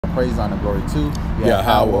praise, honor, and glory to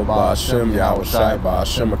Yahweh Ba'Shem, Yahweh Shai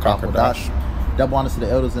Ba'Shem Kakadash. Double honors to the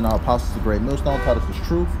elders and our apostles of Great Millstone, taught us this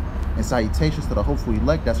truth, and salutations to the hopeful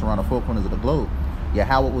elect that's around the four corners of the globe.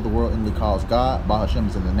 Yahweh, who the world inwardly calls God, Ba'Shem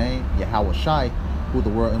is in the name. Yahweh Shai, who the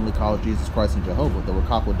world inwardly calls Jesus Christ and Jehovah. The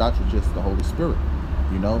Kakadash is just the Holy Spirit.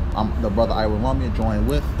 You know, I'm the brother Ira Romeo, joined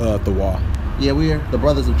with the Wall. Yeah, we're the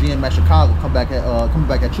brothers of GMS Chicago. Coming back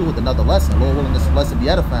at you with another lesson. Lord willing, this lesson be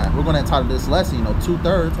edifying. We're going to entitle this lesson, you know,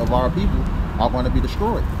 2/3 of our people are going to be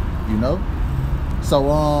destroyed. You know,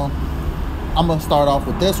 so I'm gonna start off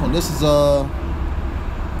with this one. This is the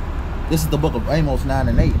book of Amos 9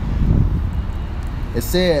 and 8. It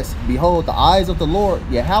says, "Behold, the eyes of the Lord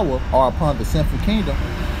Yahweh are upon the sinful kingdom."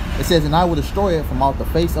 It says, "And I will destroy it from off the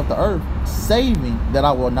face of the earth, saving that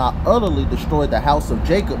I will not utterly destroy the house of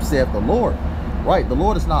Jacob, saith the Lord." Right, the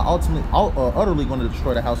Lord is not utterly going to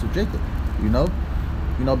destroy the house of Jacob. You know,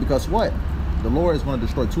 because what? The Lord is going to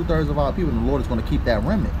destroy 2/3 of our people, and the Lord is going to keep that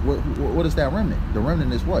remnant. What is that remnant? The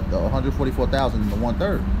remnant is what? The 144,000 and the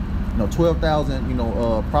 1/3. 12,000.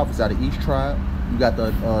 Prophets out of each tribe. You got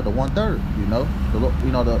the 1/3.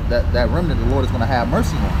 That remnant the Lord is going to have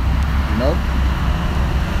mercy on.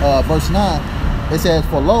 Verse 9. It says,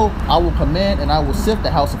 "For lo, I will command and I will sift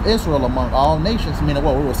the house of Israel among all nations." Meaning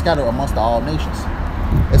what? We will scatter amongst all nations.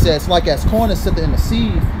 It says, "Like as corn is sifted in the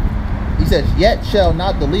sieve," he says, "Yet shall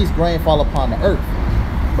not the least grain fall upon the earth."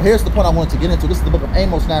 But here's the point I wanted to get into. This is the book of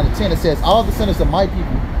Amos 9 and 10. It says, "All the sinners of my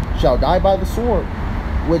people shall die by the sword,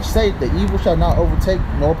 which say the evil shall not overtake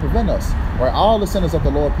nor prevent us." Right? All the sinners of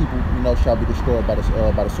the Lord people, shall be destroyed by the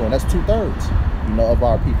sword. And that's 2/3, of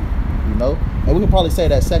our people. And we can probably say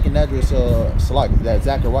that second address, that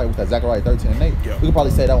Zechariah, with that Zechariah 13 and 8. Yeah. We can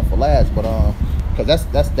probably say that one for last, but because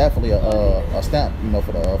that's definitely a stamp,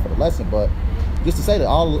 for the lesson. But just to say that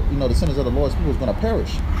all the sinners of the Lord's people is going to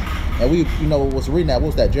perish, and we was reading that. What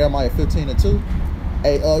was that? Jeremiah 15 and 2.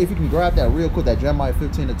 Hey, if you can grab that real quick, that Jeremiah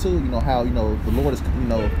 15 and 2. How the Lord is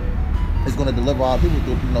is going to deliver our people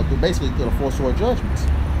through basically through the 4 sword judgments.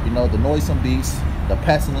 The noisome beasts, the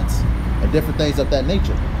pestilence, and different things of that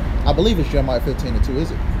nature. I believe it's Jeremiah 15 and 2,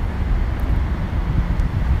 is it?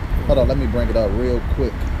 Hold on, let me bring it up real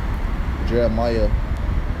quick. Jeremiah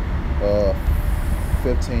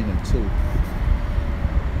 15 and 2.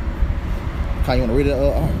 How you want to read it?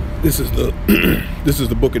 This is the this is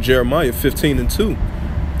the book of Jeremiah 15 and 2.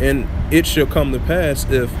 "And it shall come to pass,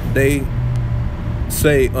 if they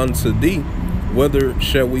say unto thee, Whither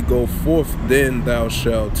shall we go forth? Then thou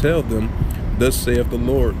shalt tell them, Thus saith the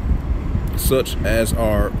Lord, such as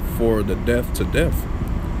are for the death to death,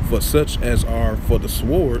 for such as are for the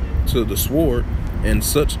sword to the sword, and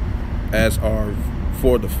such as are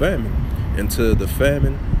for the famine and to the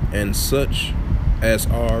famine, and such as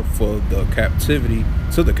are for the captivity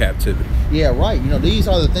to the captivity." Yeah, right. These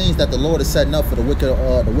are the things that the Lord is setting up for the wicked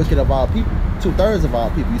of our people. 2/3 of our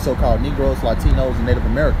people, you so-called Negroes, Latinos, and Native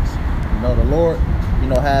Americans. The Lord,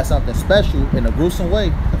 has something special in a gruesome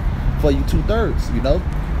way for you 2/3.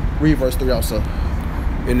 Read verse 3 also.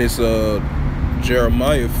 And it's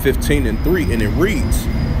Jeremiah 15 and 3, and it reads,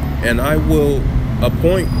 "And I will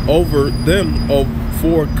appoint over them of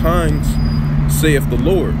 4 kinds, saith the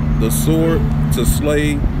Lord, the sword to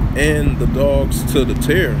slay, and the dogs to the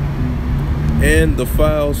tear, and the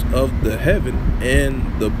fowls of the heaven, and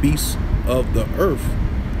the beasts of the earth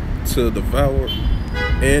to devour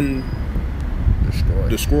and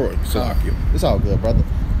destroy." So it's all good, brother.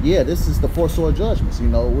 Yeah, this is the 4 sword judgments. We're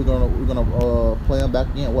gonna play them back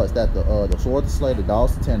again. What's that? The sword to slay, the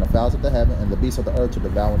dogs to tear, and the fowls of the heaven, and the beasts of the earth to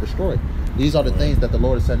devour and destroy. These are the things that the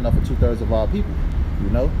Lord is setting up for 2/3 of our people.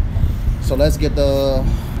 So let's go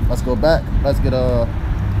back. Let's get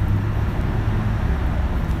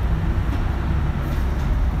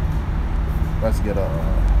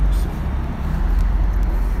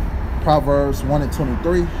Proverbs 1 and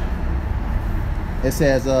 23. It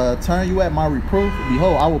says, "Turn you at my reproof.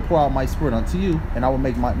 Behold, I will pour out my spirit unto you, and I will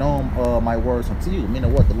make known my words unto you."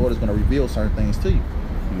 Meaning what? The Lord is going to reveal certain things to you.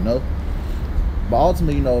 But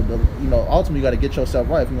ultimately, ultimately you got to get yourself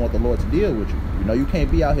right if you want the Lord to deal with you. You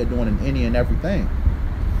can't be out here doing any and everything.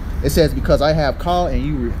 It says, "Because I have called and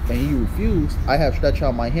you refused, I have stretched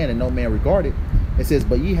out my hand and no man regarded." It says,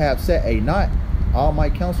 "But ye have set a knot all my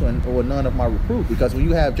counsel and or none of my reproof." Because when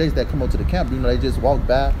you have Jays that come up to the camp, they just walk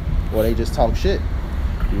by or they just talk shit.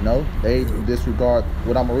 They disregard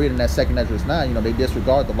what I'm reading that 2nd Ezra 9. They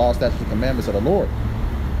disregard the law, statutes, and commandments of the Lord.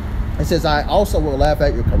 It says, "I also will laugh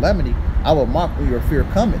at your calamity. I will mock when your fear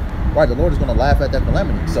cometh." Right, the Lord is going to laugh at that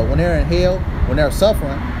calamity. So when they're in hell, when they're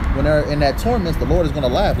suffering, when they're in that torment, the Lord is going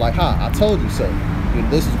to laugh like, "Ha, I told you so.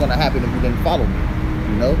 This is going to happen if you didn't follow me."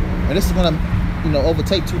 And this is going to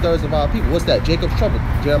overtake 2/3 of our people. What's that? Jacob's trouble,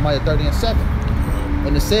 Jeremiah 30:7.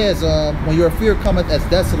 And it says, when your fear cometh as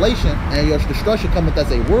desolation, and your destruction cometh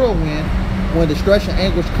as a whirlwind, when distress and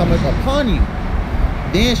anguish cometh upon you,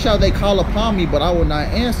 then shall they call upon me, but I will not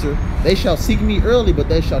answer. They shall seek me early, but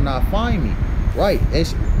they shall not find me. Right?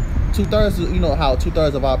 It's 2/3. How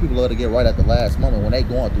 2/3 of our people love to get right at the last moment when they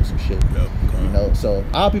going through some shit. Yep. So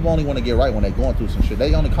our people only want to get right when they going through some shit.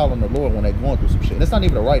 They only call on the Lord when they going through some shit. That's not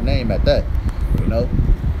even the right name at that.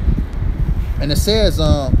 And it says,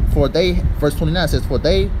 verse 29 says, for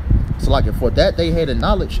that they hated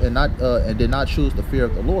knowledge and did not choose the fear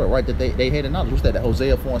of the Lord. Right? That they hated knowledge. What's that?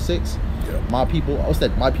 Hosea 4:6. Yep. My people. What's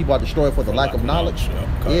that? My people are destroyed for the lack of knowledge. Yep.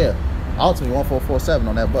 Yeah. Ultimately 1447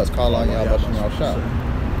 on that bus. Call on y'all, but y'all shot.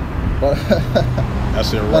 But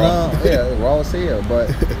that's it, raw. Raw as hell.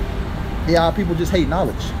 But yeah, our people just hate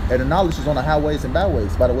knowledge, and the knowledge is on the highways and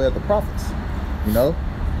byways by the way of the prophets.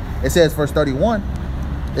 It says, verse 31.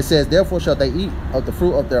 It says, therefore shall they eat of the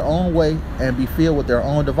fruit of their own way and be filled with their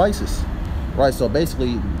own devices. Right? So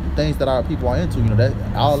basically, the things that our people are into, that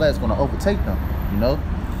all that's going to overtake them.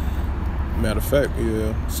 Matter of fact,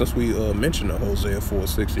 yeah. Since we mentioned the Hosea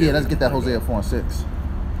 4:6. Yeah, let's get that Hosea 4:6.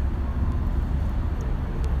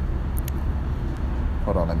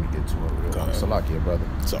 Hold on, let me get to it real quick. Salakia, brother.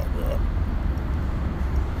 It's all good.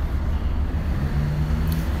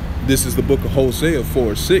 This is the book of Hosea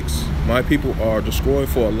 4:6. My people are destroyed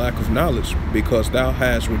for a lack of knowledge, because thou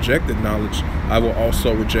hast rejected knowledge, I will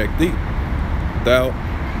also reject thee. Thou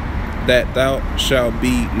shalt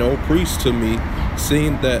be no priest to me,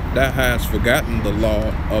 seeing that thou hast forgotten the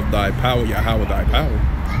law of thy power, Yahweh thy power,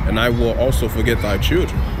 and I will also forget thy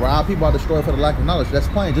children. Where our people are destroyed for the lack of knowledge. That's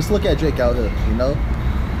plain. Just look at Jake out here.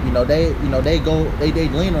 They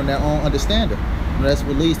lean on their own understanding. That's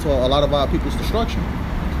what leads to a lot of our people's destruction.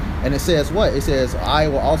 And it says what? It says, I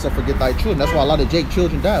will also forget thy children. That's why a lot of Jake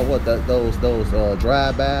children died. What? Those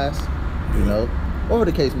dry bass, whatever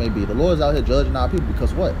the case may be. The Lord's out here judging our people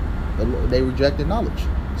because what? They rejected knowledge.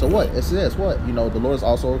 So what? It says what? The Lord is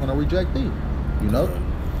also going to reject thee.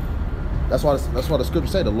 That's why the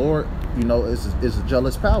scriptures say the Lord, is a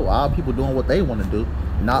jealous power. Our people doing what they want to do,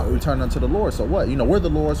 not returning unto the Lord. So what? We're the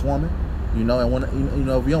Lord's woman. And when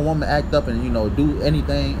if your woman act up and do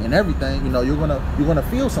anything and everything, you're gonna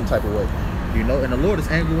feel some type of way, and the Lord is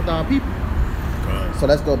angry with our people. So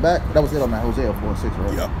let's go back. That was it on that Hosea 4:6,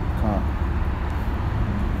 right? Yep.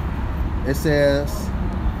 It says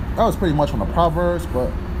that was pretty much on the Proverbs, but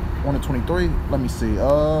 1:23. Let me see.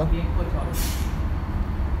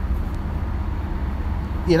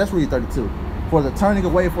 Yeah, that's read 32. For the turning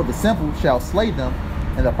away for the simple shall slay them,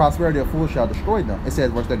 and the prosperity of fools shall destroy them. It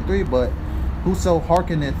says, verse 33, but whoso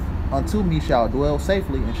hearkeneth unto me shall dwell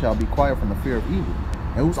safely and shall be quiet from the fear of evil.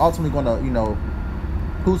 And who's ultimately going to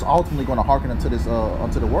hearken unto this,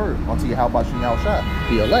 unto the word, unto Yahweh Shem Yahushua,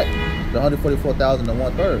 the elect, the 144,000 and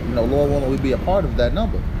 1/3. Lord willing, we be a part of that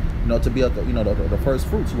number. To be at the first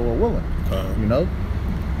fruits, Lord willing.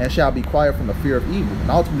 And shall be quiet from the fear of evil. And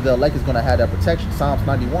ultimately, the elect is going to have that protection. Psalms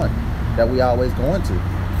 91 that we always go into.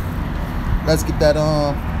 Let's get that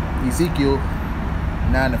Ezekiel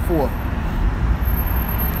 9:4.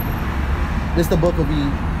 This is the book of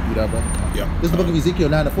This is the book of Ezekiel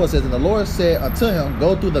 9:4. Says, and the Lord said unto him,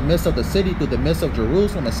 go through the midst of the city, through the midst of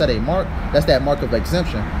Jerusalem, and set a mark. That's that mark of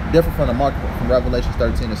exemption, different from the mark from Revelation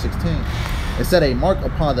 13:16. And set a mark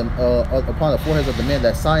upon them, upon the foreheads of the men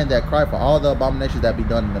that sigh and that cry for all the abominations that be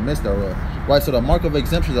done in the midst thereof. Right. So the mark of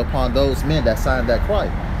exemption is upon those men that sigh and that cry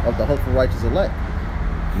of the hopeful righteous elect.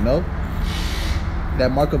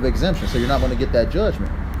 That mark of exemption. So you're not going to get that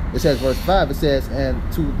judgment. It says, verse 5, it says, and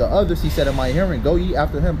to the others he said in my hearing, go ye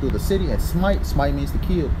after him through the city and smite. Smite means to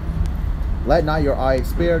kill. Let not your eye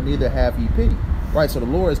spare, neither have ye pity. Right, so the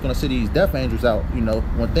Lord is going to send these death angels out.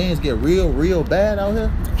 When things get real bad out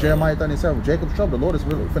here, Jeremiah 37, Jacob's trouble, the Lord is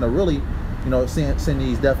finna really, send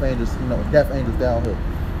these death angels, down here.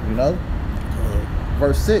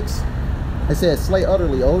 Verse 6, it says, slay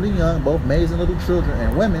utterly old and young, both maids and little children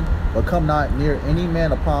and women, but come not near any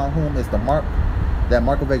man upon whom is the mark, that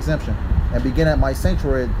mark of exemption, and begin at my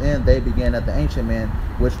sanctuary, and they began at the ancient men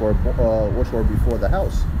which were before the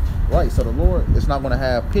house. Right, so the Lord is not going to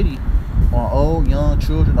have pity on old, young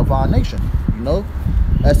children of our nation.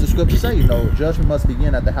 As the scriptures say, judgment must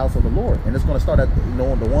begin at the house of the Lord, and it's going to start at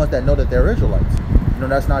the ones that know that they're Israelites.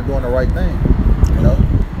 That's not doing the right thing.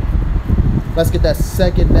 Let's get that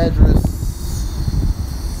second Esdras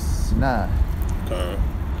 9.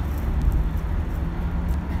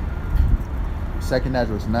 Second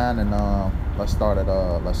Esdras 9, and let's start at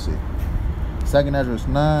let's see. Second Esdras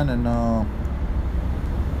 9 and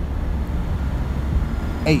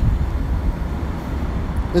 8.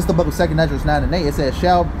 This is the book of 2nd Ezra 9 and 8. It says,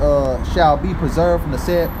 shall be preserved from the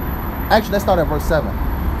said. Actually, let's start at verse 7.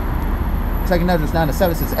 2nd Ezra 9 and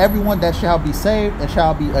 7 says, everyone that shall be saved and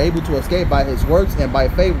shall be able to escape by his works and by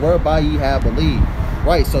faith whereby ye have believed.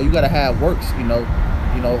 Right, so you got to have works,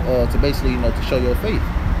 to basically, to show your faith.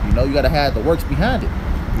 You got to have the works behind it,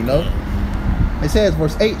 It says,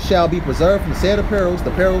 verse 8, shall be preserved from the said perils.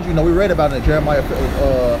 The perils, we read about it in Jeremiah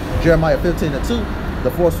 15 and 2. The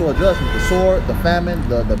four sword judgment, the sword, the famine,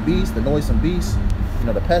 the beast, the noisome beast,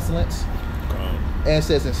 the pestilence. And it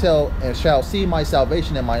says, and shall see my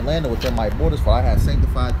salvation in my land and within my borders, for I have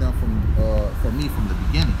sanctified them for me from the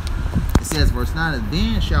beginning. It says, verse 9, and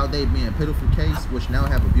then shall they be in pitiful case, which now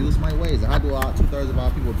have abused my ways. And how do 2/3 of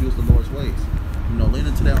our people abuse the Lord's ways?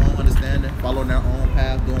 Leaning to their own understanding, following their own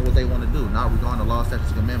path, doing what they want to do, not regarding the law, statutes,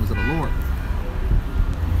 and commandments of the Lord.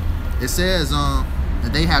 It says, and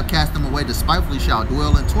they have cast them away despitefully shall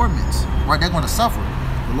dwell in torments. Right, they're going to suffer.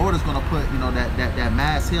 The Lord is going to put, that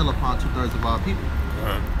mass hail upon 2/3 of our people.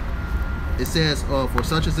 It says, for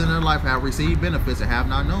such as in their life have received benefits and have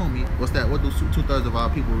not known me. What's that? What do 2/3 of our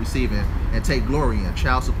people receive and take glory in?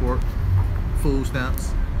 Child support, food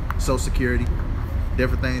stamps, Social Security,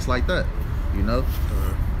 different things like that.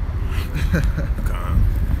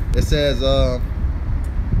 It says,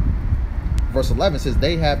 verse 11 says,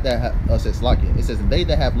 they have that it says, and they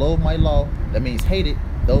that have loathed my law, that means hated,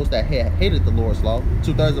 those that had hated the Lord's law.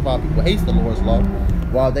 2/3 of our people hates the Lord's law,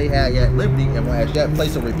 while they had yet liberty, and when as yet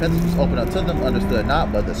place of repentance was opened unto them, understood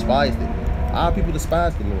not, but despised it. Our people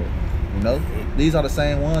despise the Lord. These are the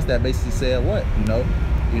same ones that basically said what?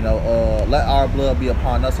 Let our blood be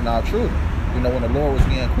upon us and our children. When the Lord was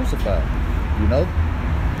being crucified.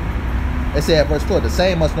 It said, verse 12, the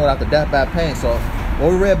same must know after death by pain. So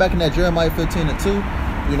what we read back in that Jeremiah 15 and 2,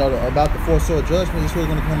 about the four sword judgment, this was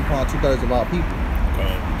going to come upon 2/3 of our people.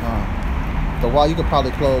 So while you could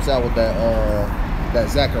probably close out with that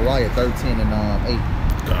Zechariah 13 and 8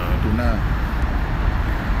 through 9.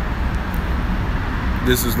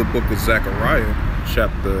 This is the book of Zechariah,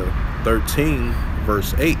 chapter 13,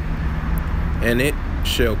 verse 8. And it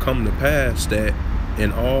shall come to pass that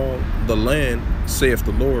in all the land, saith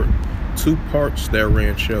the Lord, 2 parts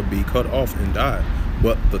therein shall be cut off and die,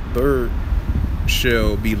 but the third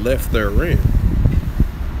shall be left therein.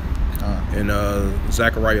 In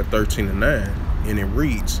Zechariah 13 and 9, and it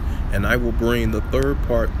reads, and I will bring the third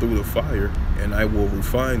part through the fire, and I will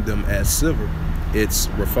refine them as silver it's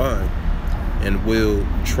refined, and will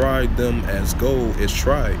try them as gold is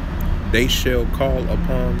tried. They shall call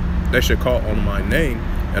on my name,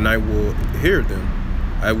 and I will hear them.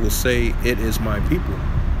 I will say, it is my people.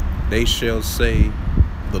 They shall say,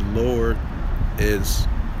 the Lord is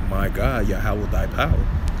my God, Yahweh thy power.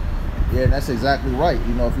 Yeah, and that's exactly right.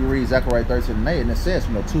 If you read Zechariah 13 and 8, and it says,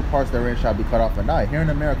 2 parts therein shall be cut off and die. Here in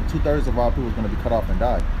America, 2/3 of our people is going to be cut off and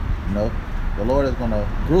die. The Lord is going to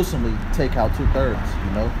gruesomely take out 2/3,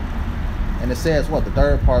 And it says what? The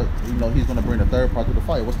third part, he's going to bring the third part through the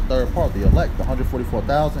fire. What's the third part? The elect, the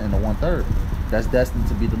 144,000 and the 1/3. That's destined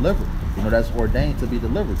to be delivered. That's ordained to be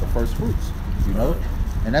delivered, the first fruits,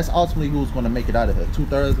 And that's ultimately who's going to make it out of here.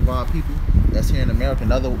 2/3 of our people that's here in America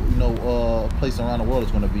and other, place around the world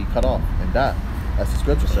is going to be cut off and die. That's the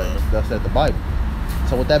scripture says. That's the Bible.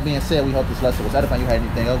 So with that being said, we hope this lesson was edifying. You had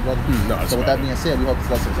anything else, brother? No, so with that being said, we hope this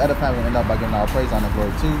lesson was edifying. We'll end up by giving our praise, honor, and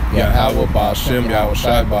glory to Yahweh, Ba'ashem, Yahweh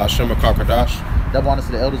Shai, Ba'ashem, Kakadash. Double honors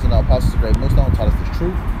to the elders and the apostles of Great Millstone taught us this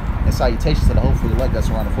truth. And salutations to the hopefully elect that's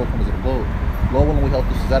around the four corners of the globe. Lord willing, we hope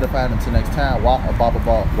this is edifying. Until next time, Wa Abba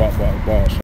Ba.